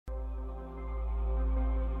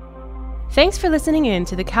Thanks for listening in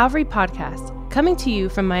to the Calvary Podcast, coming to you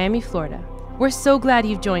from Miami, Florida. We're so glad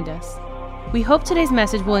you've joined us. We hope today's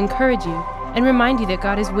message will encourage you and remind you that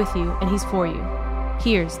God is with you and He's for you.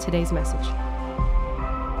 Here's today's message. I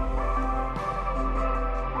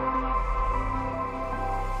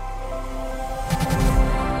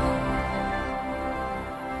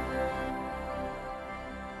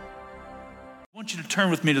want you to turn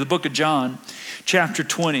with me to the book of John, chapter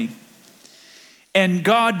 20. And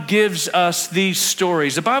God gives us these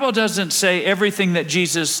stories. The Bible doesn't say everything that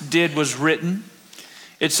Jesus did was written.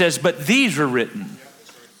 It says, but these were written.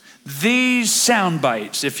 These sound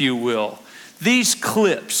bites, if you will. These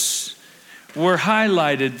clips were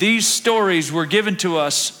highlighted. These stories were given to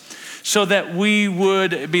us so that we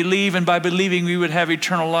would believe, and by believing we would have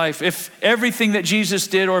eternal life. If everything that Jesus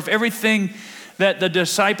did, or if everything that the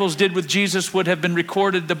disciples did with Jesus would have been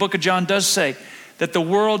recorded, the book of John does say that the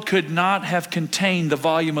world could not have contained the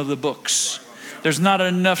volume of the books. There's not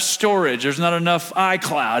enough storage. There's not enough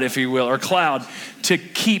iCloud, if you will, or cloud to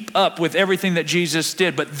keep up with everything that Jesus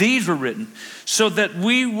did. But these were written so that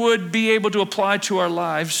we would be able to apply to our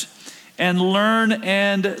lives and learn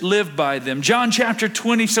and live by them. John chapter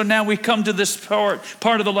 20, so now we come to this part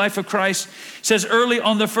of the life of Christ. It says, early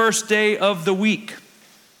on the first day of the week,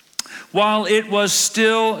 while it was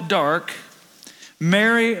still dark,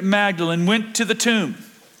 Mary Magdalene went to the tomb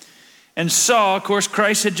and saw, of course,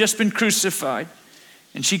 Christ had just been crucified.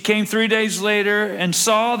 And she came 3 days later and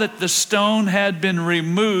saw that the stone had been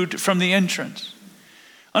removed from the entrance.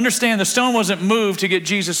 Understand, the stone wasn't moved to get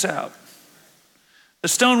Jesus out. The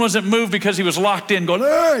stone wasn't moved because he was locked in going,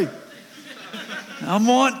 hey, I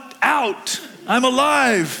want out. I'm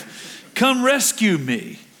alive. Come rescue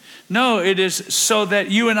me. No, it is so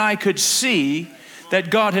that you and I could see that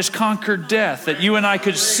God has conquered death, that you and I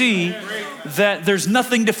could see that there's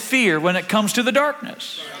nothing to fear when it comes to the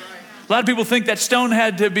darkness. A lot of people think that stone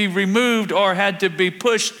had to be removed or had to be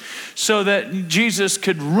pushed so that Jesus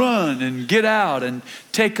could run and get out and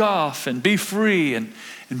take off and be free and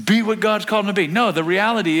be what God's called him to be. No, the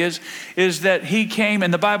reality is that he came,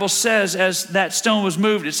 and the Bible says as that stone was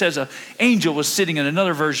moved, it says an angel was sitting, in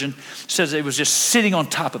another version says it was just sitting on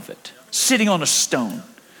top of it, sitting on a stone.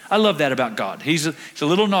 I love that about God. He's a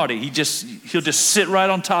little naughty. He'll just sit right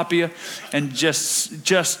on top of you and just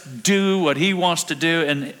do what he wants to do.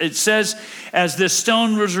 And it says, as this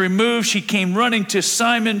stone was removed, she came running to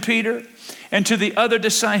Simon Peter and to the other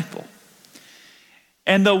disciple.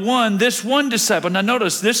 And this one disciple, now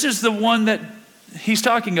notice, this is the one that he's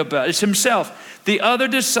talking about. It's himself. The other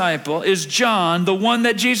disciple is John, the one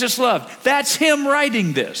that Jesus loved. That's him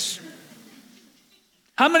writing this.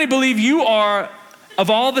 How many believe you are, of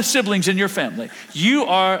all the siblings in your family, you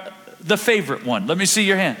are the favorite one? Let me see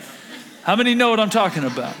your hand. How many know what I'm talking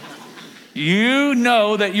about? You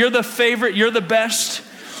know that you're the favorite, you're the best,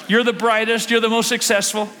 you're the brightest, you're the most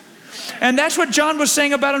successful. And that's what John was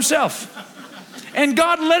saying about himself. And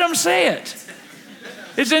God let him say it.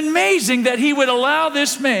 It's amazing that he would allow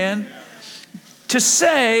this man to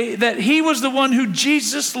say that he was the one who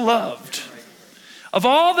Jesus loved. Of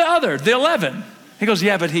all the 11, he goes,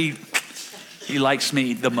 yeah, but he likes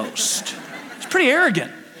me the most. It's pretty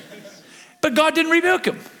arrogant. But God didn't rebuke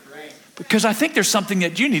him. Because I think there's something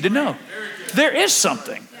that you need to know. There is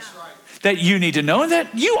something that you need to know, and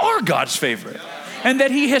that you are God's favorite. And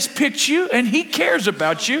that he has picked you and he cares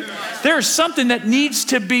about you. There is something that needs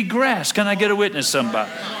to be grasped. Can I get a witness,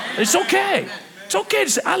 somebody? It's okay. It's okay to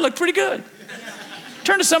say, I look pretty good.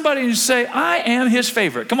 Turn to somebody and say, I am his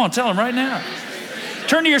favorite. Come on, tell him right now.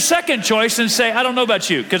 Turn to your second choice and say, I don't know about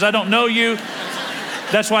you because I don't know you.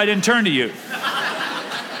 That's why I didn't turn to you.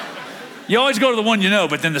 You always go to the one you know,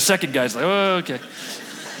 but then the second guy's like, oh, okay.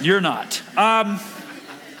 You're not.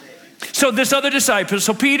 So this other disciple,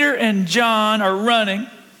 so Peter and John are running.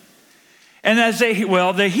 And as they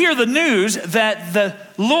hear the news that the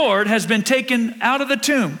Lord has been taken out of the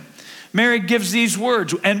tomb. Mary gives these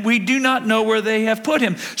words, and we do not know where they have put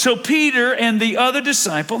him. So Peter and the other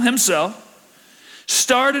disciple himself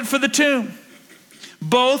started for the tomb.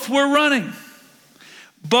 Both were running.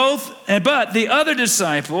 But the other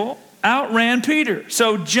disciple outran Peter.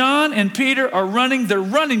 So John and Peter are running. They're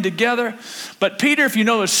running together. But Peter, if you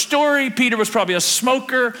know the story, Peter was probably a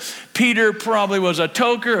smoker. Peter probably was a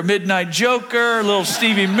toker, a midnight joker, a little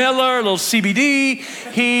Stevie Miller, a little CBD.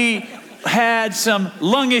 He had some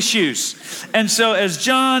lung issues. And so as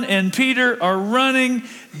John and Peter are running,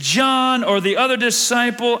 John, or the other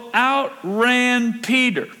disciple, outran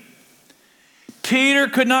Peter. Peter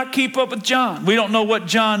could not keep up with John. We don't know what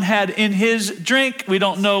John had in his drink. We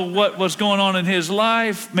don't know what was going on in his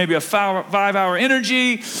life, maybe a 5-hour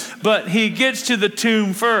energy, but he gets to the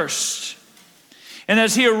tomb first. And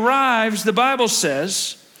as he arrives, the Bible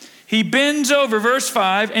says, he bends over, verse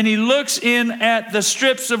 5, and he looks in at the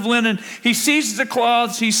strips of linen. He sees the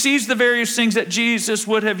cloths. He sees the various things that Jesus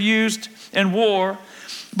would have used and wore.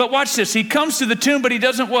 But watch this. He comes to the tomb, but he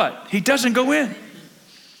doesn't what? He doesn't go in.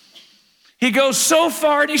 He goes so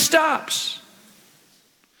far and he stops.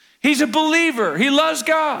 He's a believer. He loves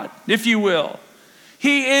God, if you will.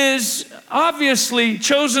 He is obviously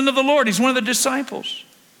chosen of the Lord. He's one of the disciples.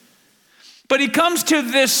 But he comes to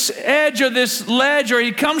this edge or this ledge, or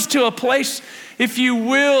he comes to a place, if you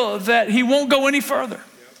will, that he won't go any further.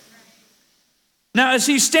 Now, as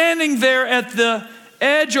he's standing there at the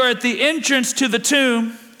edge or at the entrance to the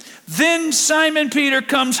tomb, then Simon Peter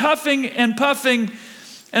comes huffing and puffing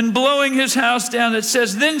and blowing his house down. It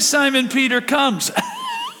says, then Simon Peter comes.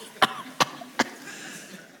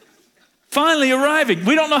 Finally arriving.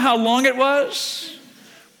 We don't know how long it was.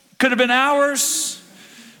 Could have been hours.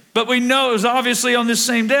 But we know it was obviously on this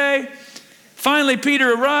same day. Finally,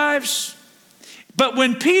 Peter arrives. But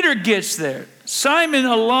when Peter gets there, Simon,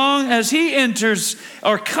 along as he enters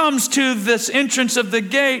or comes to this entrance of the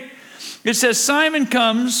gate, it says Simon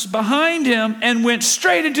comes behind him and went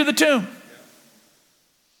straight into the tomb.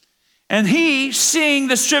 And he, seeing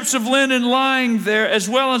the strips of linen lying there, as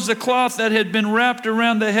well as the cloth that had been wrapped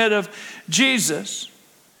around the head of Jesus,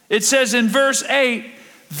 it says in verse 8,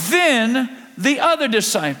 then the other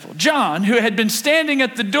disciple, John, who had been standing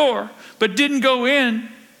at the door but didn't go in,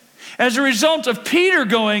 as a result of Peter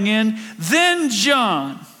going in, then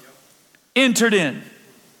John entered in.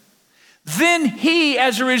 Then he,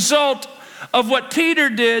 as a result of what Peter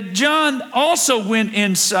did, John also went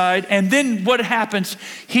inside. And then what happens?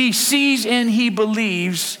 He sees and he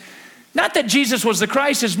believes, not that Jesus was the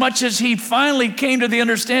Christ, as much as he finally came to the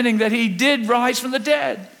understanding that he did rise from the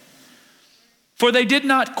dead. For they did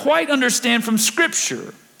not quite understand from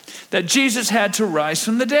Scripture that Jesus had to rise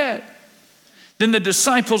from the dead. Then the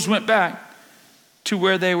disciples went back to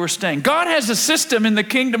where they were staying. God has a system in the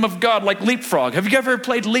kingdom of God like leapfrog. Have you ever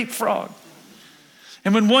played leapfrog?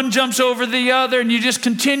 And when one jumps over the other and you just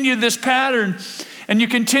continue this pattern and you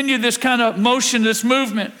continue this kind of motion, this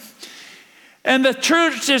movement. And the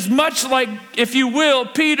church is much like, if you will,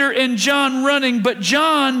 Peter and John running, but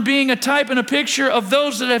John being a type and a picture of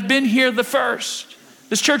those that have been here the first.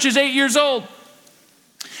 This church is 8 years old.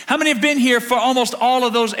 How many have been here for almost all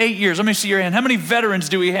of those 8 years? Let me see your hand. How many veterans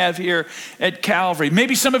do we have here at Calvary?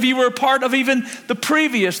 Maybe some of you were a part of even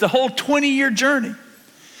the whole 20-year journey.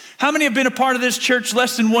 How many have been a part of this church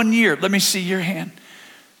less than 1 year? Let me see your hand.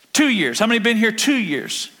 2 years. How many have been here 2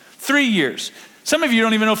 years? 3 years. Some of you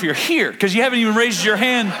don't even know if you're here because you haven't even raised your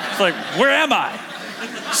hand. It's like, where am I?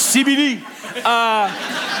 CBD.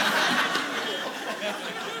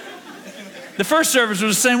 The first service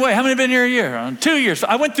was the same way. How many have been here a year? 2 years.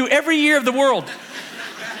 I went through every year of the world.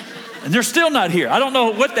 And they're still not here. I don't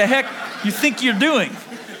know what the heck you think you're doing.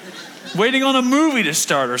 Waiting on a movie to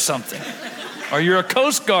start or something. Or you're a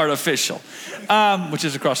Coast Guard official, which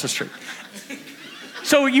is across the street.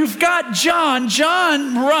 So you've got John.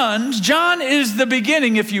 John runs. John is the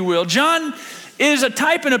beginning, if you will. John is a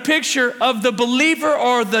type and a picture of the believer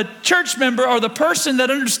or the church member or the person that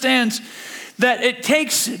understands that it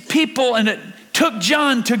takes people, and it took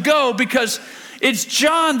John to go because it's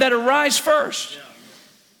John that arrives first.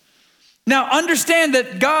 Now understand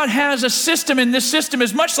that God has a system, and this system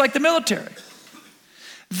is much like the military.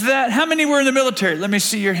 How many were in the military? Let me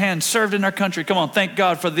see your hand. Served in our country. Come on, thank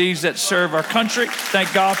God for these that serve our country.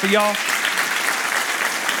 Thank God for y'all.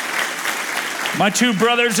 My two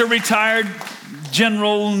brothers are retired,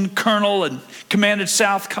 general and colonel, and commanded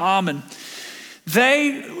Southcom, and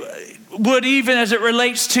they would, even as it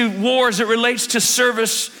relates to war, as it relates to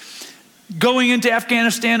service, going into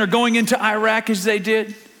Afghanistan or going into Iraq as they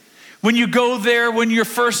did. When you go there, when you're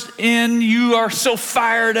first in, you are so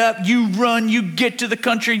fired up. You run, you get to the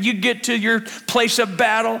country, you get to your place of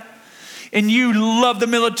battle, and you love the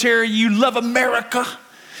military, you love America.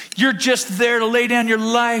 You're just there to lay down your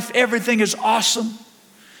life. Everything is awesome.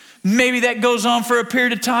 Maybe that goes on for a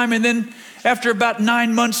period of time, and then after about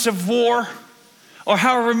 9 months of war, or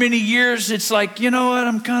however many years, it's like, you know what,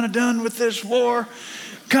 I'm kind of done with this war,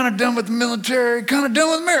 kind of done with the military, kind of done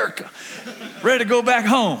with America. Ready to go back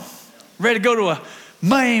home. Ready to go to a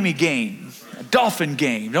Miami game, a Dolphin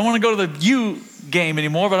game. Don't want to go to the U game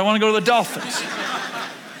anymore, but I want to go to the Dolphins.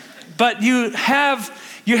 But you have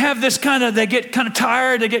this kind of, they get kind of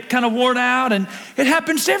tired, they get kind of worn out, and it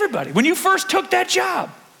happens to everybody. When you first took that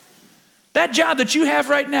job that you have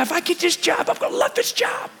right now, if I get this job, I'm going to love this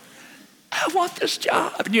job. I want this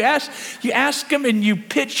job. And you ask them and you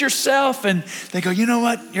pitch yourself, and they go, you know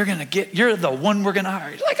what? You're the one we're going to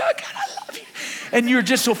hire. You're like, oh God, I love you. and you're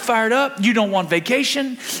just so fired up. You don't want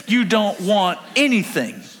vacation. You don't want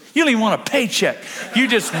anything. You don't even want a paycheck. You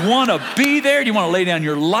just want to be there. You want to lay down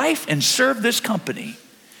your life and serve this company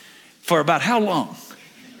for about how long?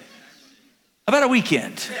 About a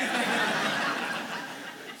weekend.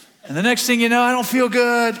 And the next thing you know, I don't feel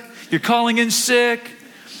good. You're calling in sick.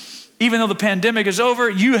 Even though the pandemic is over,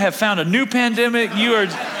 you have found a new pandemic. You're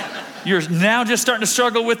now just starting to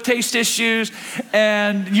struggle with taste issues,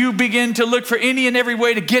 and you begin to look for any and every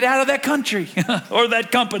way to get out of that country or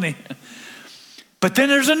that company. But then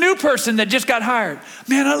there's a new person that just got hired.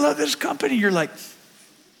 Man, I love this company. You're like,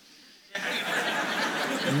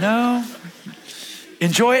 no,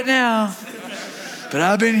 enjoy it now. But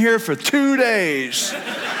I've been here for 2 days.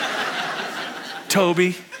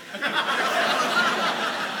 Toby.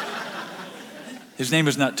 His name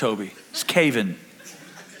is not Toby. It's Caven.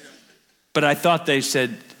 But I thought they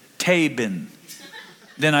said Tabin.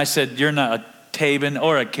 Then I said, you're not a Tabin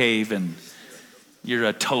or a Caven. You're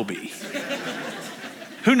a Toby.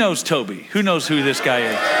 Who knows Toby? Who knows who this guy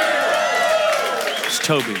is? It's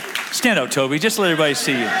Toby. Stand up, Toby. Just let everybody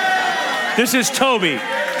see you. This is Toby.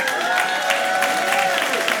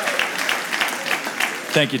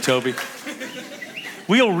 Thank you, Toby.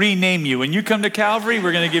 We'll rename you. When you come to Calvary,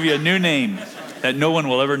 we're going to give you a new name that no one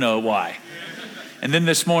will ever know why. And then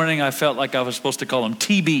this morning, I felt like I was supposed to call him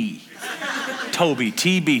TB. Toby,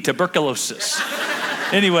 TB, tuberculosis.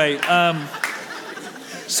 Anyway,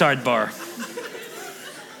 sidebar.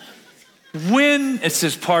 When, it's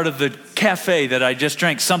just part of the cafe that I just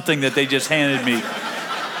drank, something that they just handed me.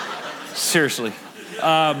 Seriously.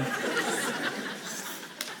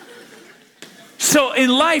 So in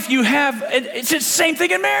life you have, it's the same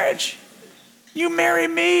thing in marriage. You marry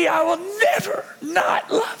me, I will never not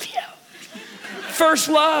love you. First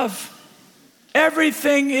love.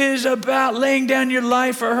 Everything is about laying down your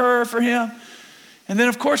life for her or for him. And then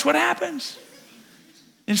of course what happens?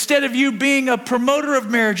 Instead of you being a promoter of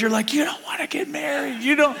marriage, you're like, you don't want to get married.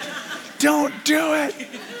 You don't do it.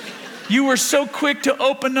 You were so quick to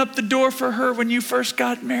open up the door for her when you first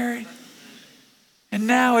got married. And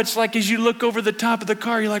now it's like as you look over the top of the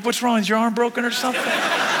car, you're like, what's wrong? Is your arm broken or something?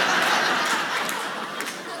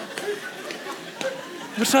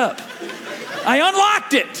 What's up? I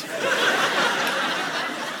unlocked it.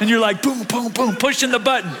 And you're like, boom, boom, boom, pushing the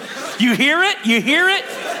button. You hear it? You hear it?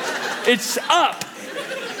 It's up.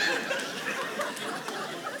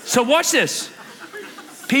 So watch this.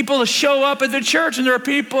 People show up at the church, and there are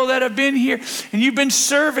people that have been here, and you've been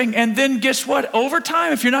serving, and then guess what? Over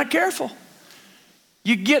time, if you're not careful,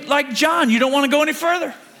 you get like John. You don't want to go any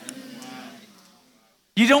further.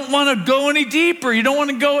 You don't want to go any deeper. You don't want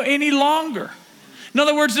to go any longer. In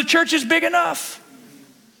other words, the church is big enough.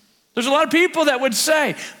 There's a lot of people that would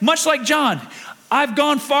say, much like John, I've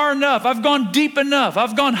gone far enough. I've gone deep enough.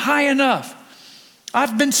 I've gone high enough.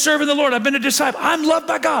 I've been serving the Lord. I've been a disciple. I'm loved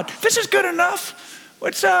by God. This is good enough.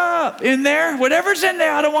 What's up in there? Whatever's in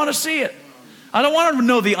there, I don't want to see it. I don't want to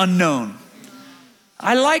know the unknown.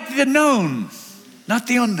 I like the known, not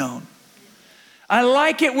the unknown. I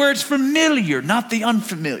like it where it's familiar, not the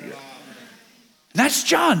unfamiliar. And that's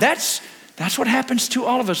John. That's what happens to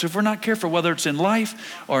all of us if we're not careful, whether it's in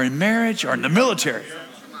life or in marriage or in the military.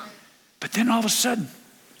 But then all of a sudden,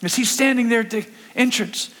 as he's standing there at the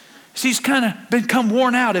entrance, as he's kind of become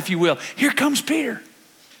worn out, if you will, here comes Peter.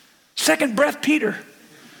 Second breath Peter.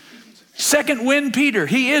 Second wind Peter.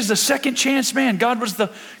 He is the second chance man. God was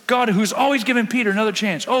the God who's always given Peter another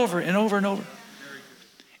chance over and over and over.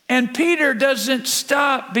 And Peter doesn't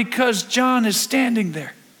stop because John is standing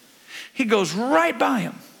there. He goes right by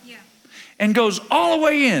him and goes all the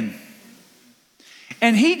way in.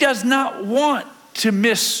 And he does not want to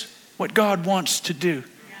miss what God wants to do.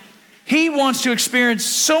 He wants to experience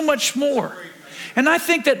so much more. And I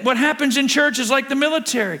think that what happens in church is like the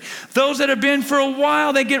military. Those that have been for a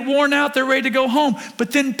while, they get worn out, they're ready to go home.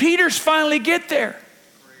 But then Peters finally get there.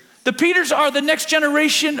 The Peters are the next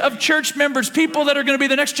generation of church members, people that are going to be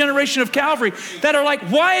the next generation of Calvary, that are like,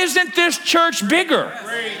 why isn't this church bigger?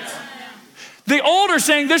 The old are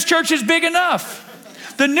saying this church is big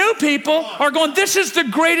enough. The new people are going, this is the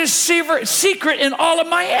greatest secret in all of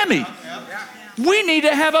Miami. We need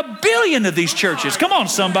to have 1 billion of these churches. Come on,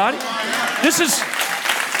 somebody. This is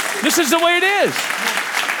the way it is.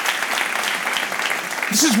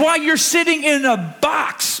 This is why you're sitting in a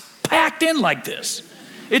box packed in like this.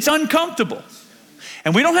 It's uncomfortable.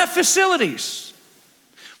 And we don't have facilities.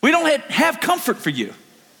 We don't have comfort for you.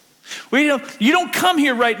 You don't come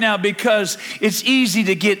here right now because it's easy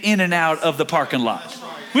to get in and out of the parking lot.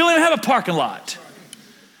 We don't even have a parking lot.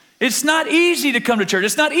 It's not easy to come to church.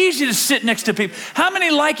 It's not easy to sit next to people. How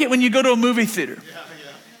many like it when you go to a movie theater?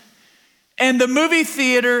 And the movie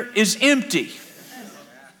theater is empty?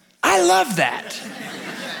 I love that.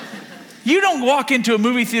 You don't walk into a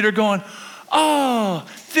movie theater going, oh,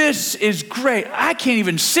 this is great. I can't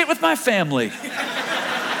even sit with my family.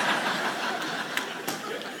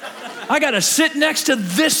 I got to sit next to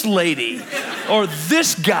this lady or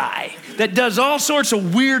this guy that does all sorts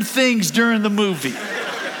of weird things during the movie.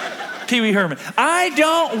 Pee Wee Herman. I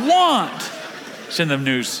don't want, send them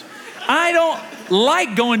news. I don't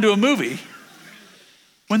like going to a movie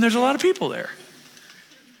when there's a lot of people there.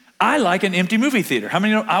 I like an empty movie theater. How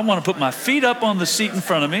many know I want to put my feet up on the seat in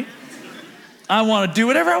front of me? I want to do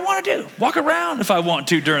whatever I want to do. Walk around if I want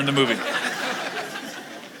to during the movie.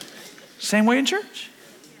 Same way in church.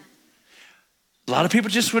 A lot of people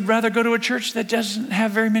just would rather go to a church that doesn't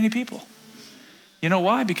have very many people. You know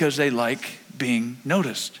why? Because they like being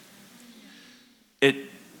noticed. It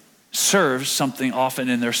serves something often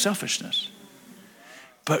in their selfishness.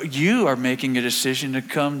 But you are making a decision to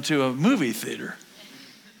come to a movie theater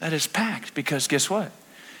that is packed because guess what?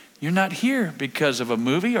 You're not here because of a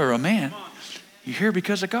movie or a man. You're here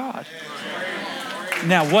because of God.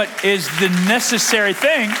 Now, what is the necessary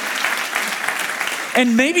thing?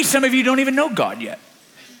 And maybe some of you don't even know God yet.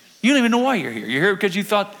 You don't even know why you're here. You're here because you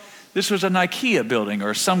thought this was an IKEA building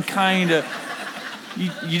or some kind of,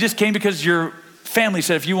 you just came because your family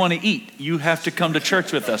said, if you want to eat, you have to come to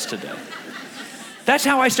church with us today. That's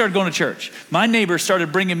how I started going to church. My neighbors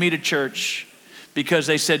started bringing me to church because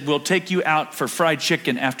they said, we'll take you out for fried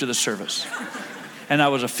chicken after the service. And I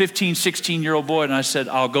was a 15, 16-year-old boy, and I said,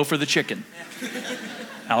 I'll go for the chicken.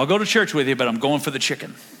 I'll go to church with you, but I'm going for the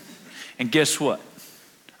chicken. And guess what?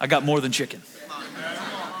 I got more than chicken.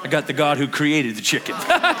 I got the God who created the chicken. All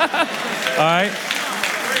right?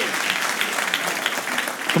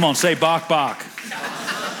 Come on, say bok bok.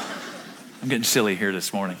 I'm getting silly here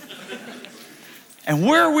this morning. And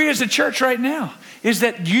where are we as a church right now? Is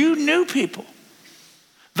that you new people.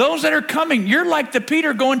 Those that are coming, you're like the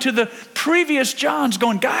Peter going to the previous Johns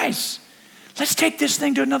going, guys, let's take this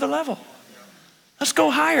thing to another level. Let's go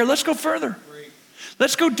higher. Let's go further.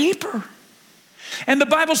 Let's go deeper. And the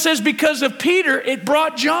Bible says because of Peter, it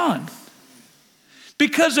brought John.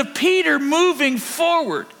 Because of Peter moving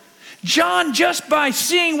forward. John, just by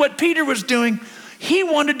seeing what Peter was doing, he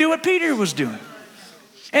wanted to do what Peter was doing.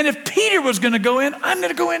 And if Peter was going to go in, I'm going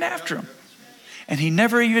to go in after him. And he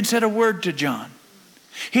never even said a word to John.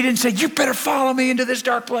 He didn't say, you better follow me into this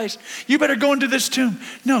dark place. You better go into this tomb.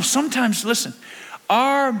 No, sometimes, listen,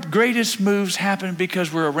 our greatest moves happen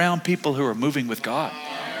because we're around people who are moving with God.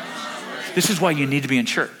 This is why you need to be in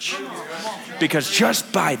church. Because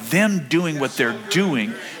just by them doing what they're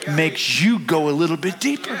doing makes you go a little bit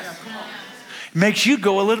deeper. Makes you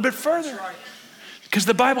go a little bit further. Because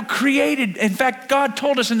the Bible created, in fact, God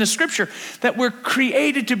told us in the scripture that we're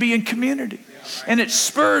created to be in community. And it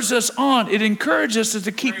spurs us on. It encourages us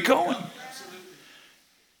to keep going.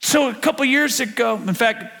 So a couple years ago, in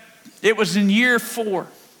fact, it was in year 4.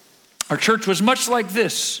 Our church was much like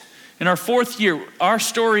this. In our 4th year, our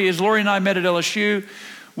story is Lori and I met at LSU.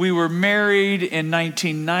 We were married in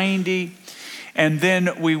 1990. And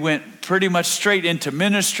then we went pretty much straight into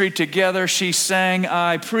ministry together. She sang,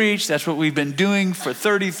 I preached. That's what we've been doing for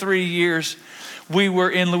 33 years. We were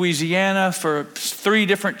in Louisiana for 3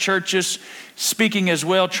 different churches, speaking as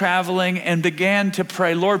well, traveling, and began to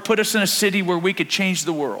pray, Lord, put us in a city where we could change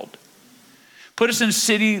the world. Put us in a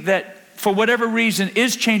city that, for whatever reason,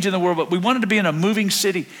 is changing the world, but we wanted to be in a moving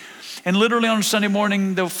city. And literally on Sunday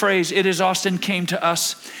morning, the phrase, it is Austin, came to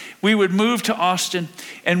us. We would move to Austin,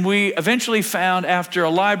 and we eventually found, after a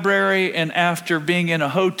library and after being in a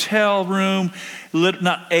hotel room,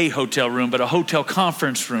 not a hotel room, but a hotel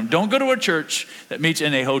conference room. Don't go to a church that meets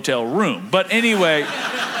in a hotel room. But anyway,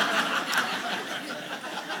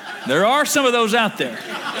 there are some of those out there.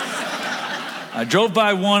 I drove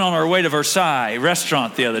by one on our way to Versailles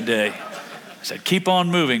restaurant the other day. I said, keep on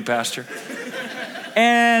moving, Pastor.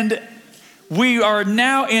 And we are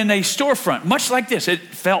now in a storefront, much like this. It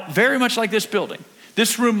felt very much like this building.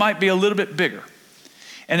 This room might be a little bit bigger.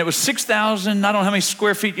 And it was 6,000, I don't know how many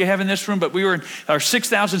square feet you have in this room, but we were in our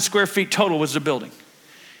 6,000 square feet total was the building.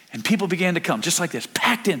 And people began to come, just like this,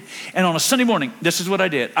 packed in. And on a Sunday morning, this is what I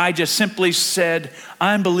did. I just simply said,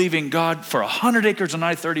 I'm believing God for 100 acres on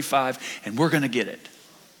I-35, and we're going to get it.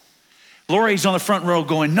 Lori's on the front row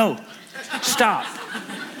going, no, stop.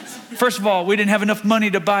 First of all, we didn't have enough money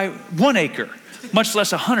to buy 1 acre, much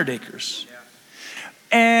less 100 acres.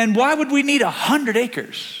 And why would we need 100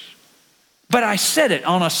 acres? But I said it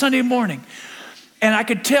on a Sunday morning. And I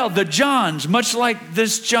could tell the Johns, much like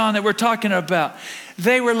this John that we're talking about,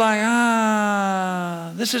 they were like,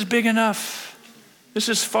 this is big enough. This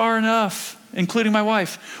is far enough, including my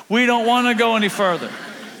wife. We don't want to go any further.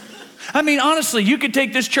 I mean, honestly, you could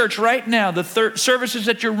take this church right now, the services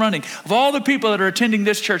that you're running, of all the people that are attending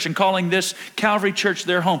this church and calling this Calvary Church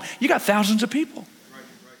their home, you got thousands of people.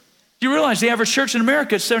 You realize the average church in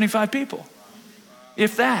America is 75 people,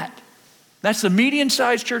 if that. That's the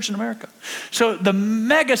median-sized church in America. So the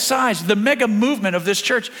mega size, the mega movement of this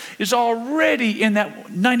church is already in that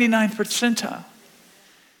 99th percentile.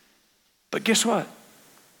 But guess what?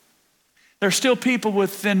 There are still people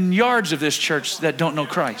within yards of this church that don't know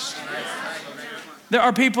Christ. There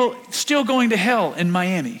are people still going to hell in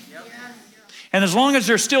Miami. And as long as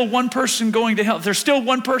there's still one person going to hell, if there's still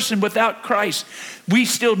one person without Christ, we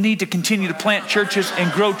still need to continue to plant churches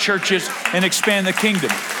and grow churches and expand the kingdom.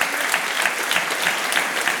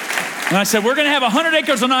 And I said, we're going to have 100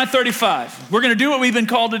 acres on I-35. We're going to do what we've been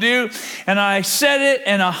called to do. And I said it,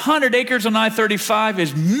 and 100 acres on I-35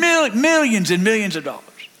 is millions and millions of dollars.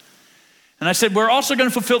 And I said, we're also going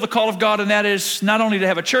to fulfill the call of God, and that is not only to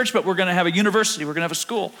have a church, but we're going to have a university. We're going to have a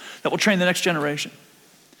school that will train the next generation.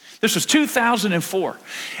 This was 2004.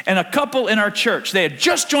 And a couple in our church, they had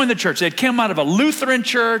just joined the church. They had come out of a Lutheran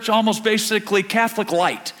church, almost basically Catholic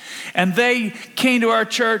light. And they came to our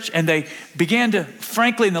church and they began to,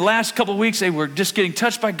 frankly, in the last couple of weeks, they were just getting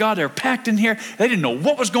touched by God. They were packed in here. They didn't know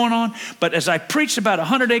what was going on. But as I preached about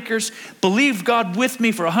 100 acres, believed God with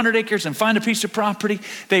me for 100 acres and find a piece of property,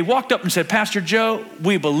 they walked up and said, Pastor Joe,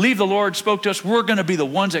 we believe the Lord spoke to us. We're going to be the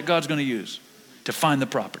ones that God's going to use to find the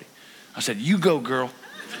property. I said, you go, girl.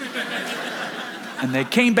 And they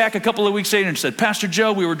came back a couple of weeks later and said, Pastor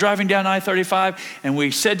Joe, we were driving down I-35 and we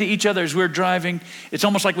said to each other as we were driving, it's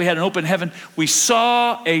almost like we had an open heaven. We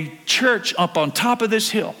saw a church up on top of this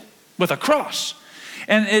hill with a cross.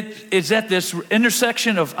 And it is at this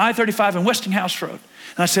intersection of I-35 and Westinghouse Road.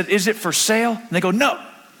 And I said, is it for sale? And they go, no.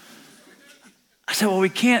 I said, well, we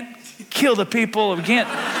can't kill the people. We can't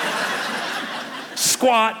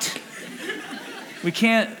squat. We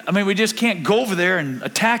just can't go over there and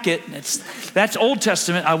attack it. That's Old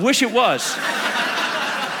Testament. I wish it was.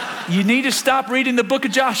 You need to stop reading the book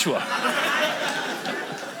of Joshua.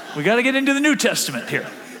 We got to get into the New Testament here.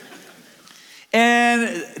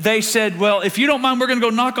 And they said, well, if you don't mind, we're going to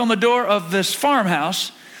go knock on the door of this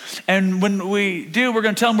farmhouse. And when we do, we're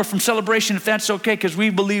going to tell them we're from Celebration, if that's okay, because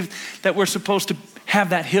we believe that we're supposed to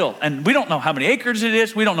have that hill. And we don't know how many acres it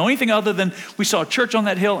is. We don't know anything other than we saw a church on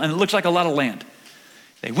that hill, and it looks like a lot of land.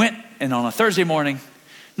 They went, and on a Thursday morning,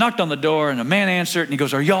 knocked on the door, and a man answered, and he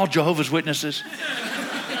goes, are y'all Jehovah's Witnesses?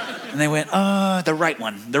 And they went, the right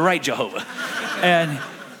one, the right Jehovah. And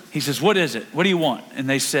he says, what is it? What do you want? And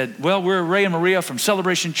they said, well, we're Ray and Maria from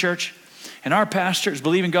Celebration Church, and our pastor is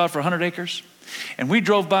believing God for 100 acres. And we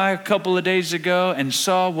drove by a couple of days ago and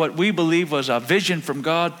saw what we believe was a vision from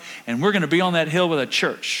God, and we're going to be on that hill with a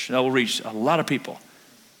church that will reach a lot of people.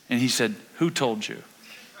 And he said, who told you?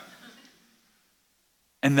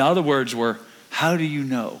 And the other words were, how do you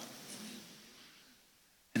know?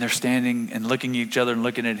 And they're standing and looking at each other and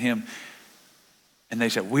looking at him. And they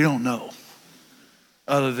said, we don't know,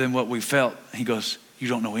 other than what we felt. He goes, you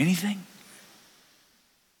don't know anything?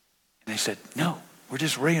 And they said, no, we're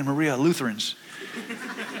just Ray and Maria Lutherans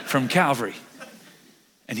from Calvary.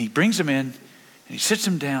 And he brings them in and he sits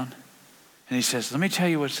them down and he says, let me tell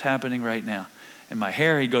you what's happening right now. And my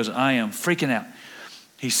hair, he goes, I am freaking out.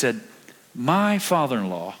 He said, my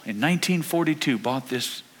father-in-law in 1942 bought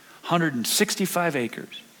this 165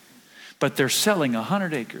 acres, but they're selling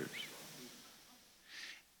 100 acres.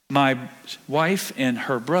 My wife and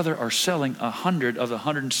her brother are selling 100 of the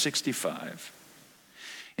 165.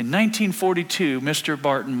 In 1942, Mr.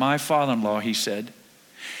 Barton, my father-in-law, he said,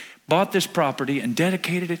 bought this property and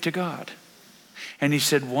dedicated it to God. And he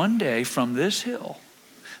said, one day from this hill,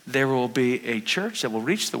 there will be a church that will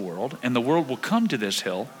reach the world, and the world will come to this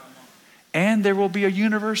hill. And there will be a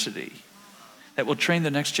university that will train the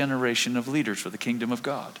next generation of leaders for the kingdom of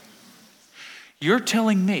God. You're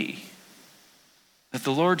telling me that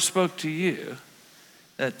the Lord spoke to you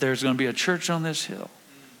that there's going to be a church on this hill.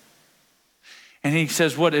 And he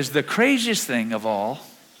says, what is the craziest thing of all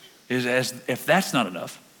is, as if that's not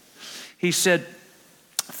enough, he said,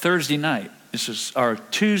 Thursday night, this is our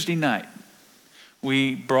Tuesday night,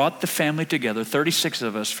 we brought the family together, 36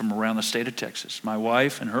 of us from around the state of Texas. My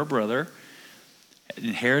wife and her brother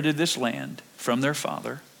inherited this land from their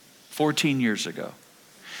father 14 years ago.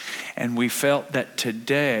 And we felt that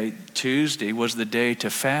today, Tuesday, was the day to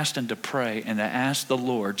fast and to pray and to ask the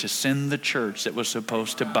Lord to send the church that was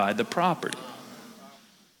supposed to buy the property.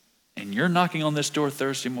 And you're knocking on this door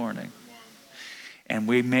Thursday morning. And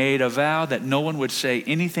we made a vow that no one would say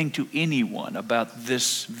anything to anyone about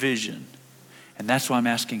this vision. And that's why I'm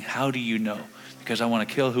asking, how do you know? Because I want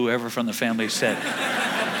to kill whoever from the family said it.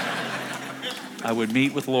 I would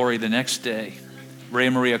meet with Lori the next day. Ray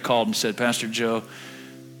and Maria called and said, Pastor Joe,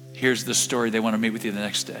 here's the story. They want to meet with you the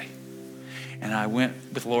next day. And I went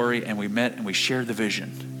with Lori and we met and we shared the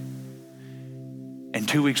vision. And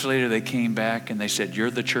 2 weeks later, they came back and they said, you're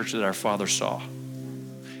the church that our father saw.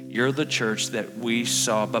 You're the church that we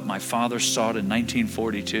saw, but my father saw it in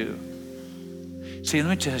 1942. See, let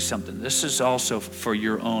me tell you something. This is also for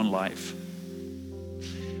your own life.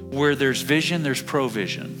 Where there's vision, there's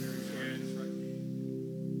provision.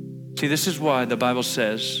 See, this is why the Bible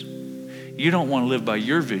says you don't want to live by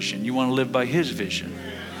your vision. You want to live by his vision.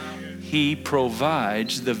 He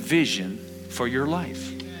provides the vision for your life.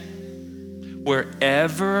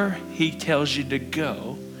 Wherever he tells you to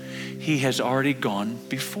go, he has already gone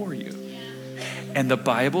before you. And the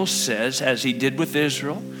Bible says, as he did with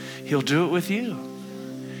Israel, he'll do it with you.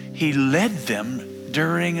 He led them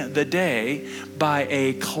during the day by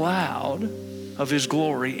a cloud of his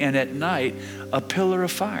glory, and at night, a pillar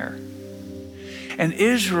of fire. And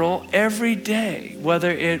Israel, every day,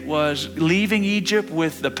 whether it was leaving Egypt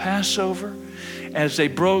with the Passover, as they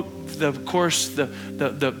broke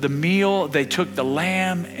the meal, they took the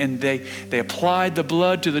lamb and they applied the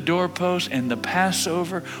blood to the doorpost, and the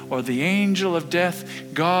Passover, or the angel of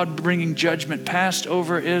death, God bringing judgment, passed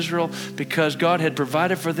over Israel because God had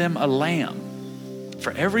provided for them a lamb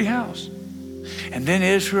for every house. And then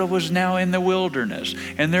Israel was now in the wilderness,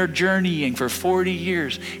 and they're journeying for 40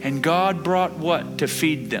 years. And God brought what to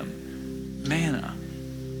feed them? Manna.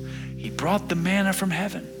 He brought the manna from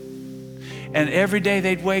heaven. And every day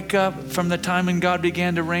they'd wake up from the time when God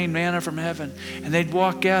began to rain manna from heaven. And they'd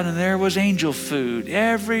walk out and there was angel food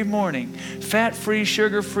every morning. Fat-free,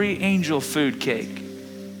 sugar-free angel food cake.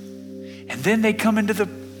 And then they come into the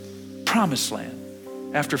promised land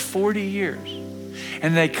after 40 years.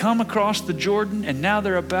 And they come across the Jordan, and now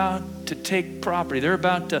they're about to take property. They're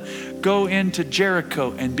about to go into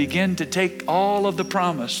Jericho and begin to take all of the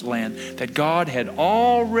promised land that God had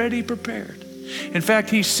already prepared. In fact,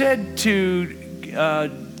 he said to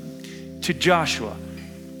Joshua,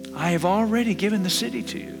 I have already given the city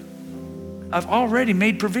to you. I've already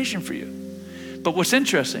made provision for you. But what's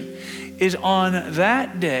interesting is on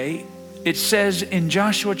that day, it says in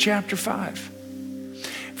Joshua chapter 5,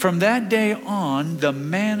 from that day on, the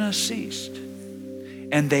manna ceased,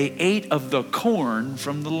 and they ate of the corn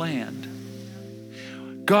from the land.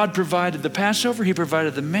 God provided the Passover, he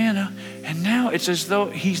provided the manna, and now it's as though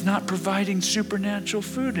he's not providing supernatural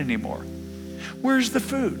food anymore. Where's the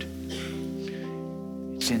food?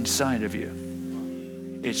 It's inside of you.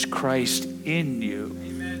 It's Christ in you,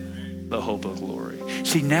 the hope of glory.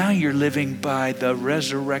 See, now you're living by the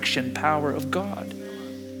resurrection power of God.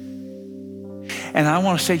 And I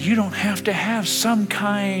want to say, you don't have to have some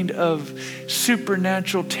kind of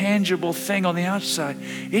supernatural, tangible thing on the outside.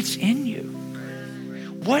 It's in you.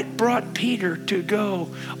 What brought Peter to go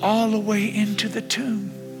all the way into the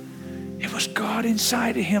tomb? It was God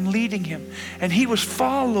inside of him, leading him. And he was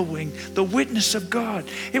following the witness of God.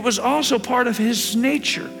 It was also part of his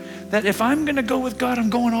nature that if I'm going to go with God, I'm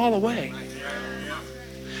going all the way.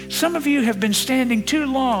 Some of you have been standing too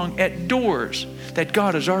long at doors that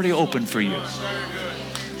God has already opened for you.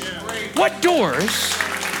 What doors?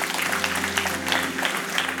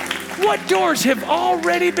 What doors have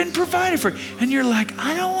already been provided for? And you're like,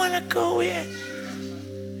 I don't want to go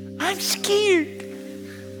in. I'm scared.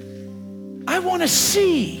 I want to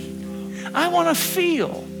see. I want to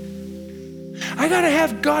feel. I got to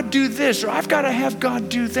have God do this, or I've got to have God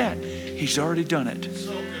do that. He's already done it.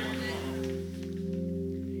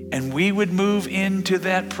 And we would move into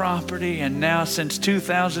that property. And now since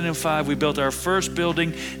 2005, we built our first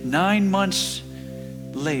building. 9 months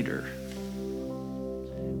later,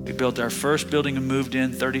 we built our first building and moved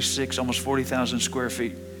in 36, almost 40,000 square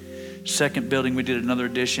feet. Second building, we did another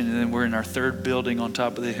addition. And then we're in our third building on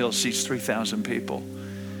top of the hill, seats 3,000 people.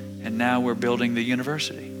 And now we're building the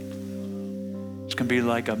university. It's going to be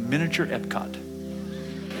like a miniature Epcot,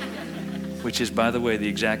 which is, by the way, the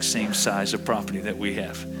exact same size of property that we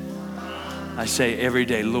have. I say every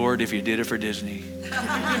day, Lord, if you did it for Disney,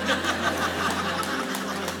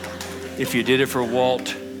 if you did it for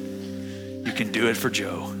Walt, you can do it for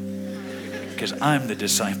Joe. Because I'm the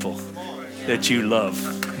disciple that you love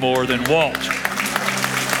more than Walt.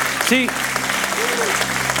 See,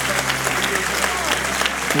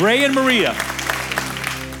 Ray and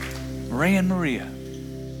Maria,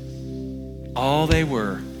 all they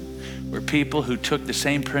were were people who took the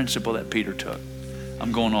same principle that Peter took.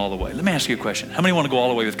 I'm going all the way. Let me ask you a question. How many want to go all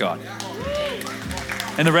the way with God?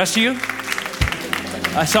 And the rest of you?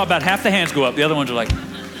 I saw about half the hands go up. The other ones are like,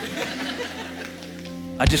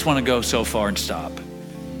 I just want to go so far and stop.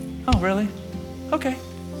 Oh, really? Okay.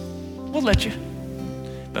 We'll let you.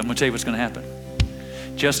 But I'm going to tell you what's going to happen.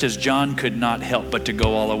 Just as John could not help but to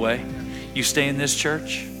go all the way, you stay in this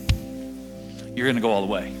church, you're going to go all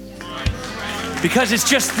the way. Because it's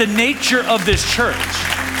just the nature of this church.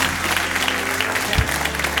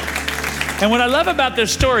 And what I love about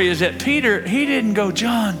this story is that Peter, he didn't go,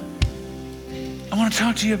 John, I want to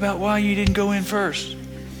talk to you about why you didn't go in first.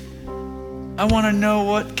 I want to know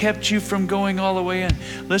what kept you from going all the way in.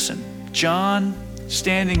 Listen, John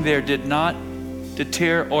standing there did not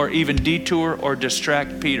deter or even detour or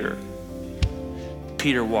distract Peter.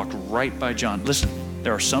 Peter walked right by John. Listen,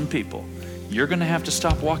 there are some people you're going to have to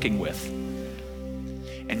stop walking with.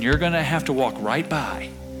 And you're going to have to walk right by.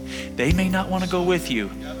 They may not want to go with you,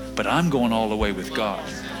 but I'm going all the way with God.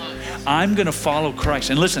 I'm going to follow Christ.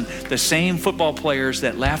 And listen, the same football players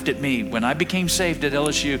that laughed at me when I became saved at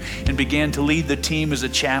LSU and began to lead the team as a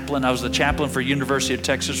chaplain. I was the chaplain for University of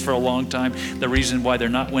Texas for a long time. The reason why they're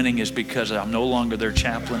not winning is because I'm no longer their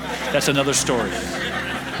chaplain. That's another story.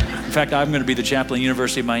 In fact, I'm going to be the chaplain at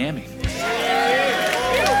University of Miami.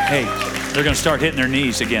 Hey, they're going to start hitting their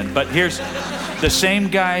knees again. But here's the same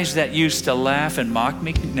guys that used to laugh and mock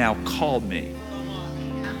me now called me.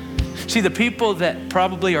 See, the people that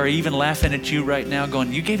probably are even laughing at you right now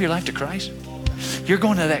going, you gave your life to Christ? You're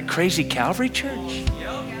going to that crazy Calvary church?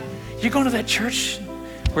 You're going to that church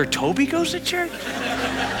where Toby goes to church?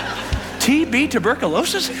 TB,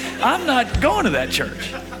 tuberculosis? I'm not going to that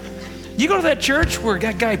church. You go to that church where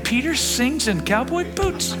that guy Peter sings in cowboy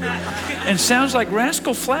boots and sounds like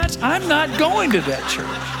Rascal Flatts? I'm not going to that church.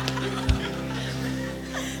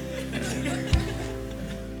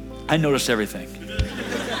 I noticed everything.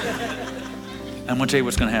 I'm going to tell you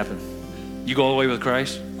what's going to happen. You go all the way with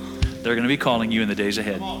Christ, they're going to be calling you in the days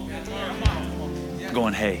ahead.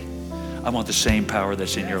 Going, hey, I want the same power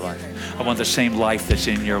that's in your life. I want the same life that's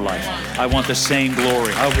in your life. I want the same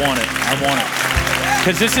glory. I want it. I want it.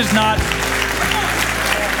 Because this is not,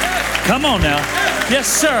 come on now. Yes,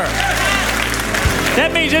 sir.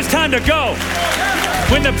 That means it's time to go.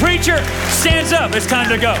 When the preacher stands up, it's time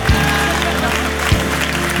to go.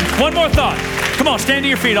 One more thought. Come on, stand to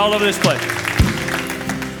your feet all over this place.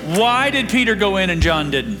 Why did Peter go in and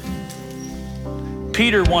John didn't?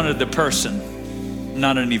 Peter wanted the person,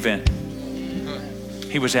 not an event.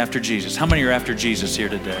 He was after Jesus. How many are after Jesus here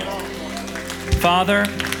today? Father,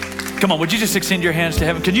 come on, would you just extend your hands to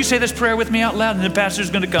heaven? Can you say this prayer with me out loud? And the pastor's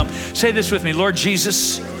going to come. Say this with me. Lord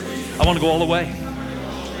Jesus, I want to go all the way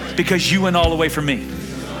because you went all the way for me.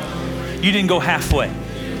 You didn't go halfway.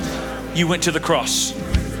 You went to the cross.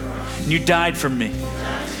 And you died for me.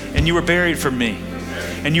 And you were buried for me.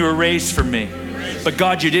 And you were raised for me. But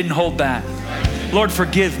God, you didn't hold back. Lord,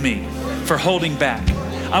 forgive me for holding back.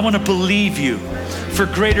 I want to believe you for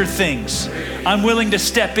greater things. I'm willing to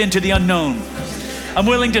step into the unknown. I'm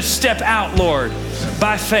willing to step out, Lord,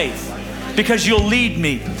 by faith, because you'll lead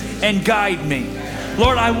me and guide me.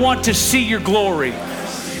 Lord, I want to see your glory,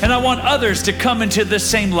 and I want others to come into the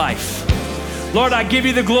same life. Lord, I give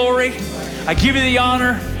you the glory. I give you the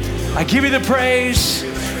honor. I give you the praise.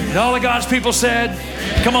 And all of God's people said,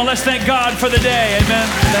 come on, let's thank God for the day. Amen.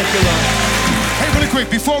 Thank you, Lord. Hey, really quick,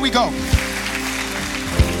 before we go,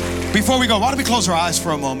 why don't we close our eyes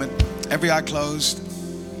for a moment? Every eye closed.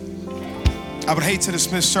 I would hate to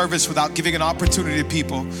dismiss service without giving an opportunity to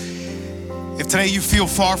people. If today you feel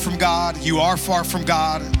far from God, you are far from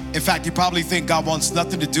God. In fact, you probably think God wants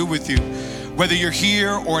nothing to do with you. Whether you're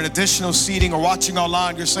here or in additional seating or watching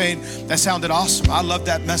online, you're saying, that sounded awesome. I love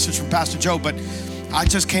that message from Pastor Joe, but I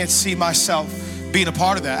just can't see myself being a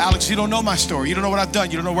part of that. Alex, you don't know my story. You don't know what I've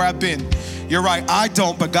done. You don't know where I've been. You're right, I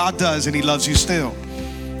don't, but God does, and he loves you still.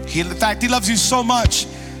 In fact, he loves you so much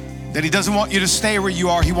that he doesn't want you to stay where you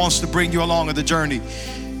are. He wants to bring you along on the journey.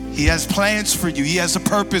 He has plans for you. He has a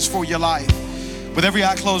purpose for your life. With every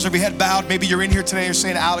eye closed, every head bowed, maybe you're in here today, you're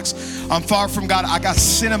saying, Alex, I'm far from God. I got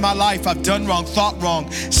sin in my life. I've done wrong, thought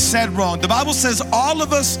wrong, said wrong. The Bible says all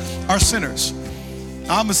of us are sinners.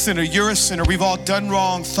 I'm a sinner, you're a sinner. We've all done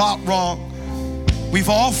wrong, thought wrong. We've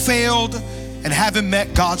all failed and haven't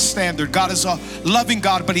met God's standard. God is a loving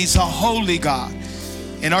God, but he's a holy God.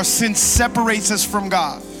 And our sin separates us from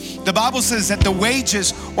God. The Bible says that the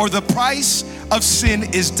wages or the price of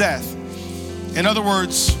sin is death. In other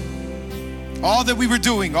words, all that we were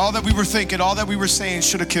doing, all that we were thinking, all that we were saying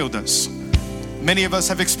should have killed us. Many of us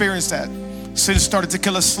have experienced that. Sin started to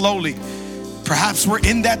kill us slowly, Perhaps we're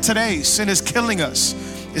in that today. Sin is killing us.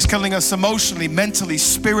 It's killing us emotionally, mentally,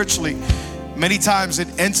 spiritually. Many times it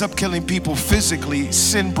ends up killing people physically.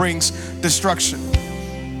 Sin brings destruction.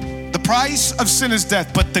 The price of sin is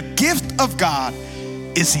death, but the gift of God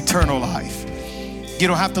is eternal life. You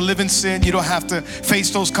don't have to live in sin. You don't have to face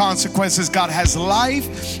those consequences. God has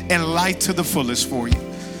life and life to the fullest for you.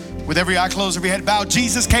 With every eye closed, every head bowed,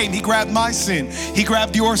 Jesus came. He grabbed my sin. He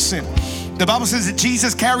grabbed your sin. The Bible says that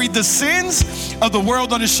Jesus carried the sins of the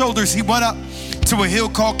world on his shoulders. He went up to a hill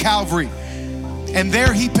called Calvary. And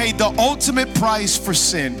there he paid the ultimate price for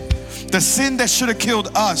sin. The sin that should have killed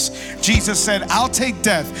us. Jesus said, I'll take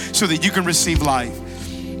death so that you can receive life.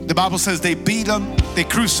 The Bible says they beat him. They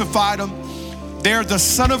crucified him. There the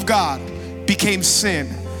Son of God became sin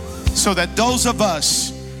so that those of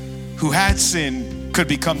us who had sin could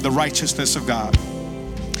become the righteousness of God.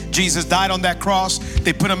 Jesus died on that cross.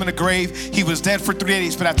 They put him in a grave. He was dead for 3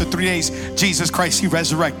 days, but after 3 days, Jesus Christ, he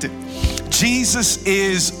resurrected. Jesus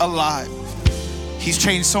is alive. He's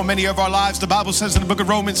changed so many of our lives. The Bible says in the book of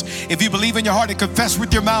Romans, if you believe in your heart and confess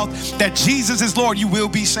with your mouth that Jesus is Lord, you will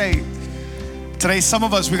be saved. Today, some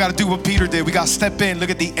of us, we got to do what Peter did. We got to step in, look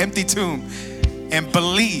at the empty tomb, and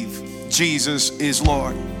believe Jesus is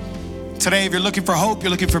Lord. Today, if you're looking for hope,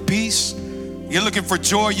 you're looking for peace, you're looking for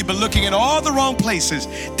joy, you've been looking in all the wrong places.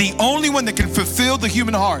 The only one that can fulfill the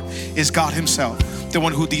human heart is God himself, the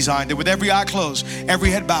one who designed it. With every eye closed,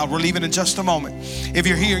 every head bowed, we're leaving in just a moment. If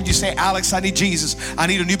you're here and you say, Alex, I need Jesus, I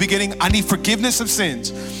need a new beginning, I need forgiveness of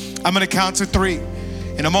sins, I'm going to count to 3.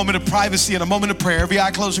 In a moment of privacy, in a moment of prayer, every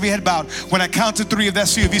eye closed, every head bowed. When I count to 3, if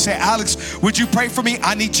that's you, if you say, Alex, would you pray for me?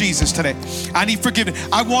 I need Jesus today. I need forgiveness.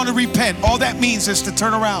 I want to repent. All that means is to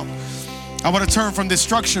turn around. I want to turn from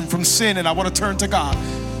destruction, from sin, and I want to turn to God.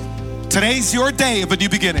 Today's your day of a new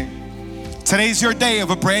beginning. Today's your day of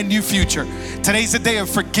a brand new future. Today's the day of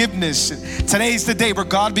forgiveness. Today's the day where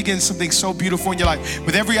God begins something so beautiful in your life.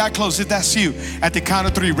 With every eye closed, if that's you, at the count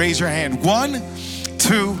of 3, raise your hand. 1,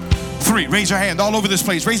 2, 3. Raise your hand all over this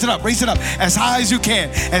place. Raise it up as high as you can.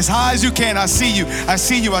 As high as you can. I see you. I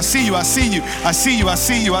see you. I see you. I see you. I see you. I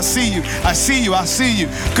see you. I see you. I see you. I see you.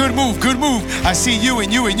 Good move. Good move. I see you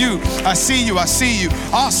and you and you. I see you. I see you.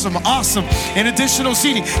 Awesome. Awesome. In additional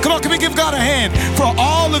seating. Come on, can we give God a hand for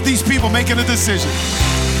all of these people making a decision?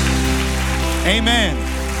 Amen.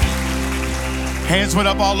 Hands went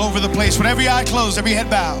up all over the place. With every eye closed, every head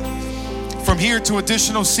bowed. From here to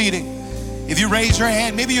additional seating. If you raise your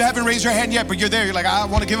hand, maybe you haven't raised your hand yet, but you're there. You're like, I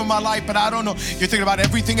want to give him my life, but I don't know. You're thinking about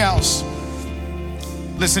everything else.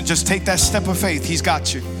 Listen, just take that step of faith. He's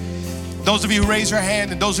got you. Those of you who raise your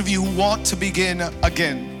hand and those of you who want to begin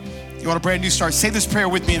again, you want a brand new start, say this prayer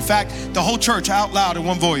with me. In fact, the whole church out loud in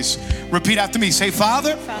one voice. Repeat after me. Say,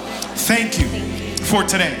 Father, thank you for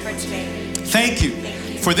today. Thank you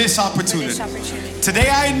for this opportunity. Today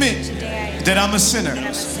I admit that I'm a sinner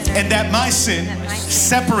and that my sin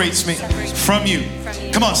separates me from you.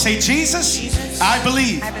 Come on, say, Jesus, I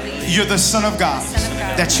believe you're the Son of God,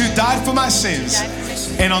 that you died for my sins,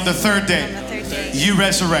 and on the 3rd day, you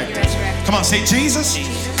resurrected. Come on, say, Jesus,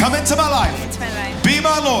 come into my life, be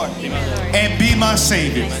my Lord, and be my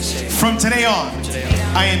Savior. From today on,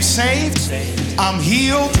 I am saved, I'm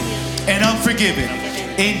healed, and I'm forgiven.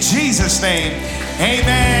 In Jesus' name,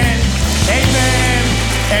 amen, amen,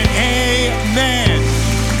 and amen.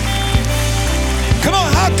 Come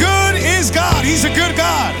on, how good is God? He's a good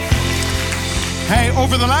God. Hey,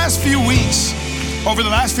 over the last few weeks,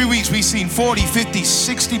 we've seen 40, 50,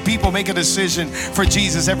 60 people make a decision for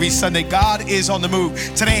Jesus every Sunday. God is on the move.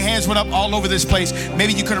 Today, hands went up all over this place.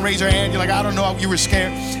 Maybe you couldn't raise your hand. You're like, I don't know, you were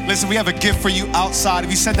scared. Listen, we have a gift for you outside.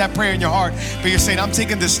 If you said that prayer in your heart, but you're saying, I'm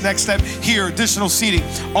taking this next step here, additional seating.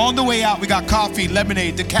 On the way out, we got coffee,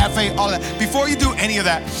 lemonade, the cafe, all that. Before you do any of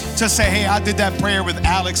that, just say, hey, I did that prayer with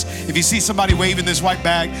Alex. If you see somebody waving this white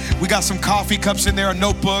bag, we got some coffee cups in there, a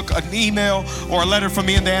notebook, an email, or a letter from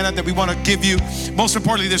me and Diana that we want to give you. Most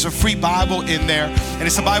importantly, there's a free Bible in there, and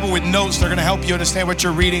it's a Bible with notes. They're going to help you understand what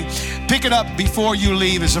you're reading. Pick it up before you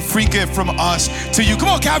leave. It's a free gift from us to you. Come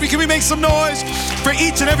on, Calvary, can we make some noise for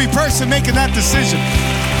each and every person making that decision?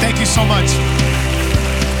 Thank you so much.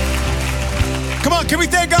 Come on, can we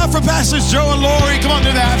thank God for Pastors Joe and Lori? Come on,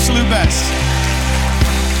 they're the absolute best.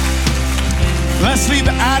 Let's leave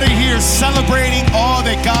out of here celebrating all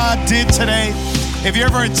that God did today. If you're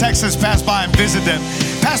ever in Texas, pass by and visit them.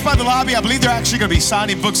 Pass by the lobby. I believe they're actually going to be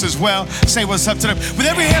signing books as well. Say what's up to them. With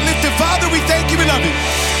every hand lifted, Father, we thank you. We love you.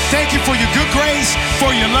 Thank you for your good grace,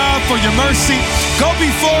 for your love, for your mercy. Go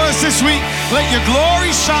before us this week. Let your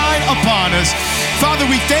glory shine upon us. Father,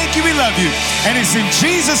 we thank you. We love you. And it's in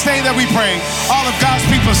Jesus' name that we pray. All of God's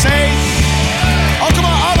people say, Oh, come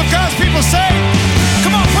on, all of God's people say,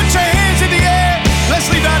 come on, put your hands in the air.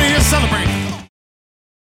 Let's leave out of here celebrating.